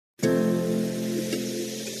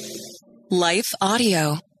Life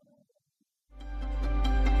Audio.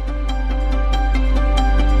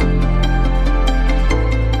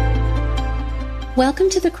 Welcome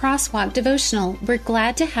to the Crosswalk Devotional. We're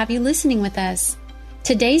glad to have you listening with us.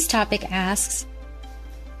 Today's topic asks,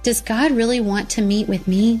 does God really want to meet with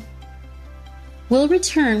me? We'll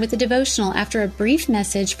return with the devotional after a brief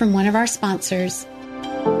message from one of our sponsors.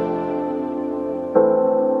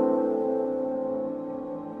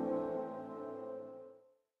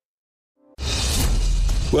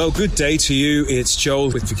 Well, good day to you. It's Joel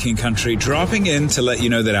with The King Country, dropping in to let you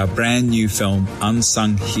know that our brand new film,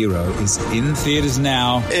 Unsung Hero, is in theaters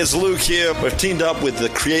now. It's Luke here. We've teamed up with the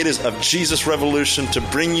creators of Jesus Revolution to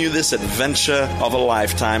bring you this adventure of a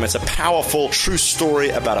lifetime. It's a powerful, true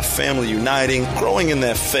story about a family uniting, growing in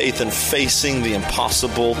their faith, and facing the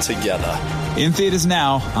impossible together. In theaters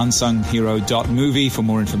now, unsunghero.movie for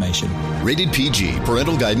more information. Rated PG.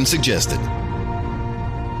 Parental guidance suggested.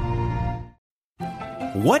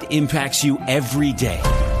 What impacts you every day?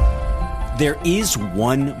 There is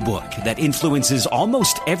one book that influences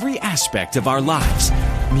almost every aspect of our lives.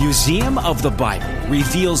 Museum of the Bible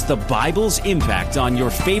reveals the Bible's impact on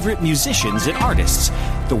your favorite musicians and artists,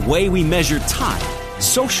 the way we measure time,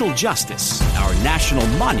 social justice, our national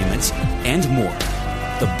monuments, and more.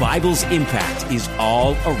 The Bible's impact is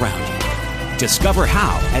all around you. Discover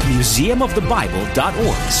how at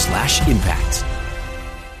museumofthebible.org/impact.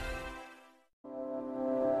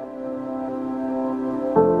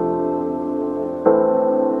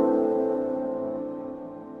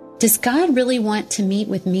 Does God really want to meet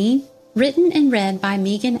with me? Written and read by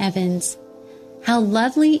Megan Evans. How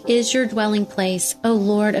lovely is your dwelling place, O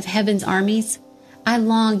Lord of heaven's armies. I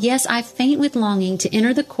long, yes, I faint with longing to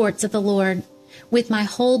enter the courts of the Lord. With my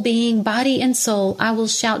whole being, body, and soul, I will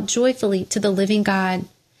shout joyfully to the living God.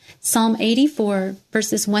 Psalm 84,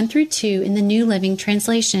 verses 1 through 2 in the New Living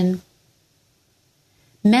Translation.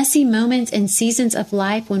 Messy moments and seasons of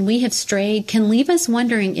life when we have strayed can leave us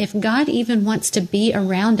wondering if God even wants to be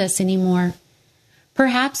around us anymore.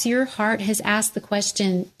 Perhaps your heart has asked the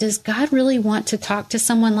question, does God really want to talk to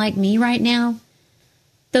someone like me right now?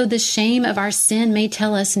 Though the shame of our sin may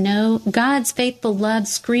tell us no, God's faithful love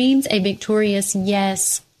screams a victorious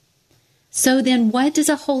yes. So then, what does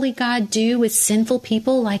a holy God do with sinful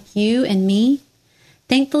people like you and me?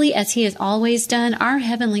 Thankfully, as He has always done, our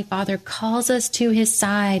Heavenly Father calls us to His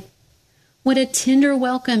side. What a tender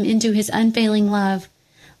welcome into His unfailing love.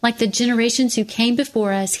 Like the generations who came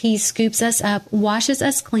before us, He scoops us up, washes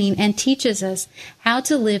us clean, and teaches us how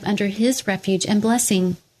to live under His refuge and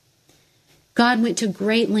blessing. God went to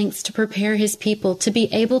great lengths to prepare His people to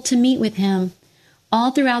be able to meet with Him.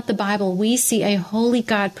 All throughout the Bible, we see a holy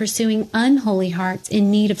God pursuing unholy hearts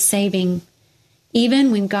in need of saving.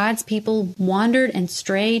 Even when God's people wandered and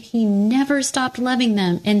strayed, He never stopped loving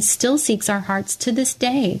them and still seeks our hearts to this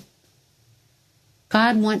day.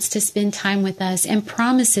 God wants to spend time with us and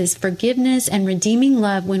promises forgiveness and redeeming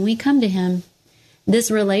love when we come to Him.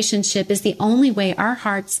 This relationship is the only way our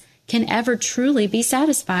hearts can ever truly be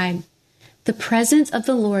satisfied. The presence of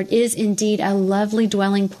the Lord is indeed a lovely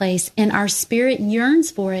dwelling place, and our spirit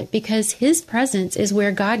yearns for it because His presence is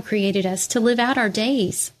where God created us to live out our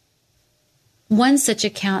days. One such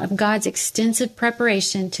account of God's extensive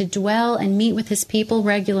preparation to dwell and meet with His people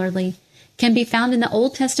regularly can be found in the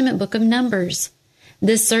Old Testament book of Numbers.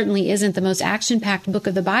 This certainly isn't the most action-packed book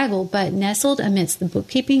of the Bible, but nestled amidst the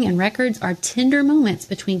bookkeeping and records are tender moments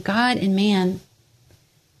between God and man.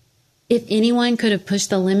 If anyone could have pushed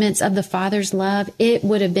the limits of the Father's love, it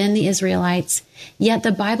would have been the Israelites. Yet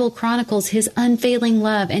the Bible chronicles His unfailing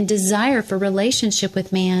love and desire for relationship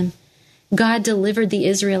with man. God delivered the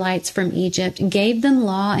Israelites from Egypt, gave them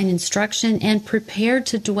law and instruction, and prepared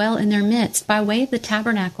to dwell in their midst by way of the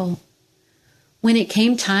tabernacle. When it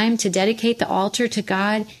came time to dedicate the altar to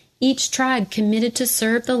God, each tribe committed to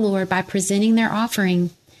serve the Lord by presenting their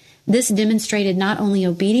offering. This demonstrated not only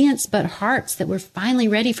obedience, but hearts that were finally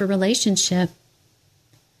ready for relationship.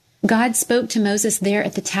 God spoke to Moses there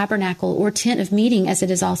at the tabernacle, or tent of meeting as it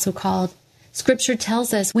is also called. Scripture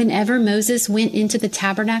tells us whenever Moses went into the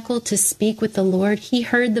tabernacle to speak with the Lord, he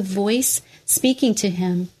heard the voice speaking to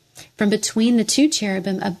him from between the two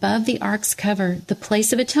cherubim above the ark's cover, the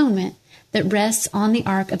place of atonement that rests on the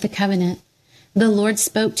ark of the covenant. The Lord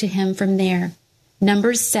spoke to him from there.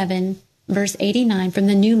 Numbers 7, verse 89 from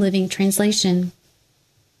the New Living Translation.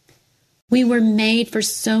 We were made for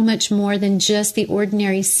so much more than just the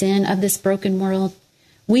ordinary sin of this broken world.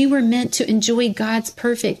 We were meant to enjoy God's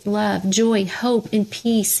perfect love, joy, hope, and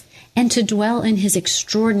peace, and to dwell in His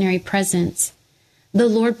extraordinary presence. The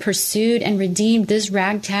Lord pursued and redeemed this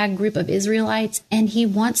ragtag group of Israelites, and He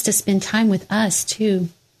wants to spend time with us too.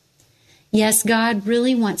 Yes, God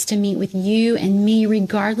really wants to meet with you and me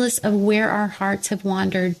regardless of where our hearts have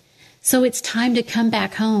wandered. So it's time to come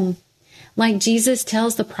back home. Like Jesus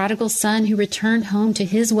tells the prodigal son who returned home to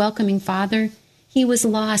his welcoming father, he was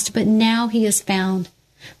lost, but now he is found.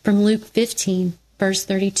 From Luke 15, verse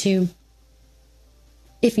 32.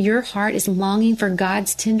 If your heart is longing for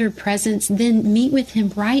God's tender presence, then meet with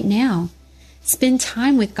him right now. Spend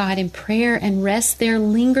time with God in prayer and rest there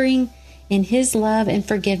lingering in his love and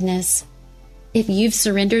forgiveness. If you've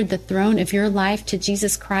surrendered the throne of your life to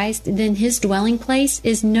Jesus Christ, then his dwelling place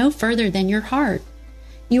is no further than your heart.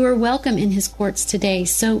 You are welcome in his courts today,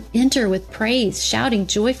 so enter with praise, shouting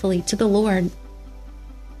joyfully to the Lord.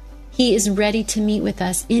 He is ready to meet with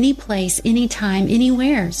us any place, anytime,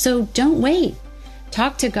 anywhere, so don't wait.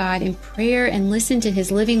 Talk to God in prayer and listen to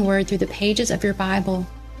his living word through the pages of your Bible.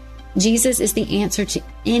 Jesus is the answer to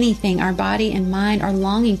anything our body and mind are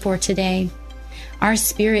longing for today. Our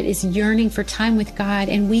spirit is yearning for time with God,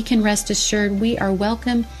 and we can rest assured we are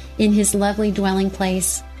welcome in his lovely dwelling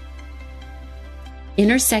place.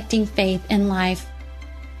 Intersecting faith and life.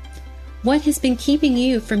 What has been keeping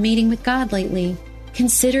you from meeting with God lately?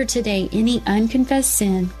 Consider today any unconfessed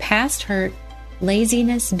sin, past hurt,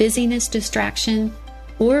 laziness, busyness, distraction,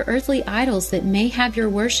 or earthly idols that may have your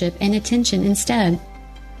worship and attention instead.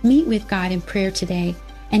 Meet with God in prayer today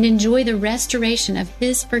and enjoy the restoration of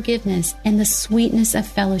his forgiveness and the sweetness of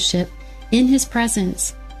fellowship in his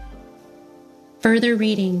presence. Further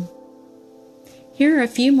reading. Here are a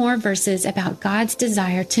few more verses about God's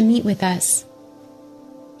desire to meet with us.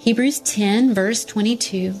 Hebrews 10, verse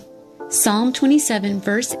 22, Psalm 27,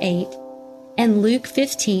 verse 8, and Luke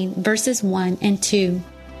 15, verses 1 and 2.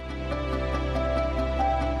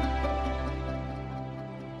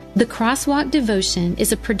 The Crosswalk Devotion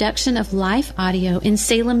is a production of Life Audio and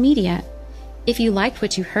Salem Media. If you liked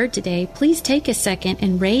what you heard today, please take a second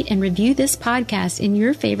and rate and review this podcast in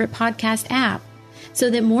your favorite podcast app so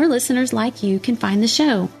that more listeners like you can find the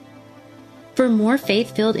show. For more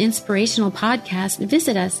faith-filled inspirational podcasts,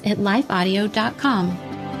 visit us at lifeaudio.com.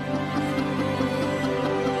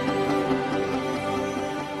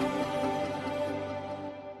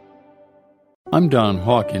 I'm Don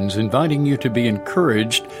Hawkins, inviting you to be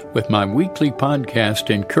encouraged with my weekly podcast,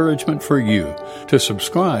 Encouragement for You. To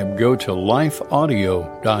subscribe, go to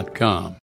lifeaudio.com.